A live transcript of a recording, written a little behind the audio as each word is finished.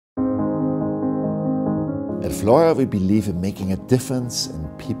At Flora, we believe in making a difference in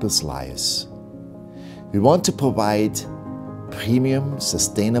people's lives. We want to provide premium,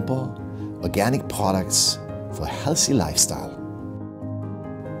 sustainable, organic products for a healthy lifestyle.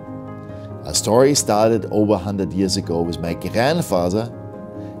 Our story started over 100 years ago with my grandfather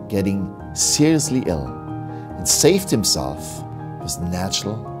getting seriously ill and saved himself with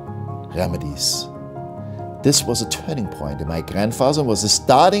natural remedies. This was a turning point, and my grandfather was the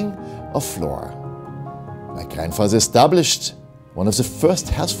starting of Flora. My grandfather established one of the first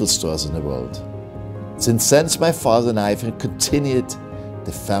health food stores in the world. Since then, my father and I have continued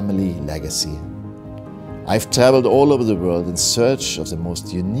the family legacy. I've traveled all over the world in search of the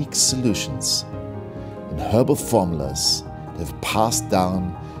most unique solutions in herbal formulas that have passed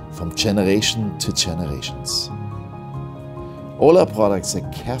down from generation to generations. All our products are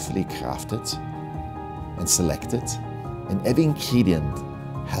carefully crafted and selected, and every ingredient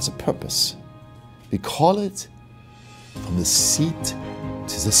has a purpose. We call it from the seed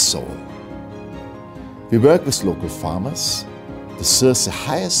to the soul. We work with local farmers to source the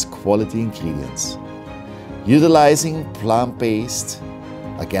highest quality ingredients, utilizing plant-based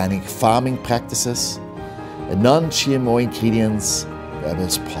organic farming practices and non-GMO ingredients wherever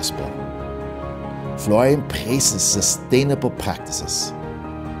it's possible. Flora embraces sustainable practices,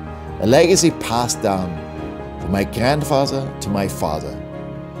 a legacy passed down from my grandfather to my father,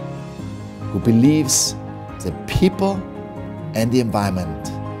 who believes that people and the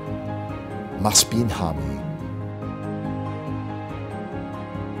environment must be in harmony.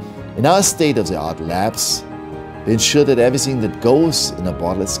 In our state-of-the-art labs, we ensure that everything that goes in a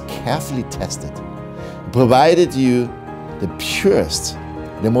bottle is carefully tested and provided you the purest,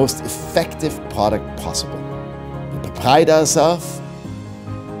 the most effective product possible. We pride ourselves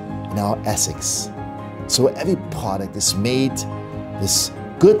in our ethics, so every product is made with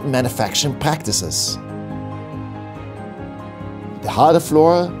good manufacturing practices. The heart of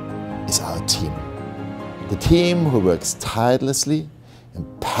Flora is our team. The team who works tirelessly and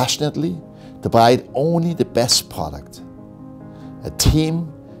passionately to provide only the best product. A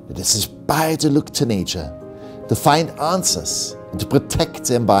team that is inspired to look to nature, to find answers, and to protect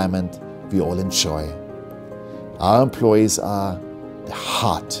the environment we all enjoy. Our employees are the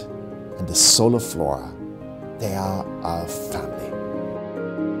heart and the soul of Flora. They are our family.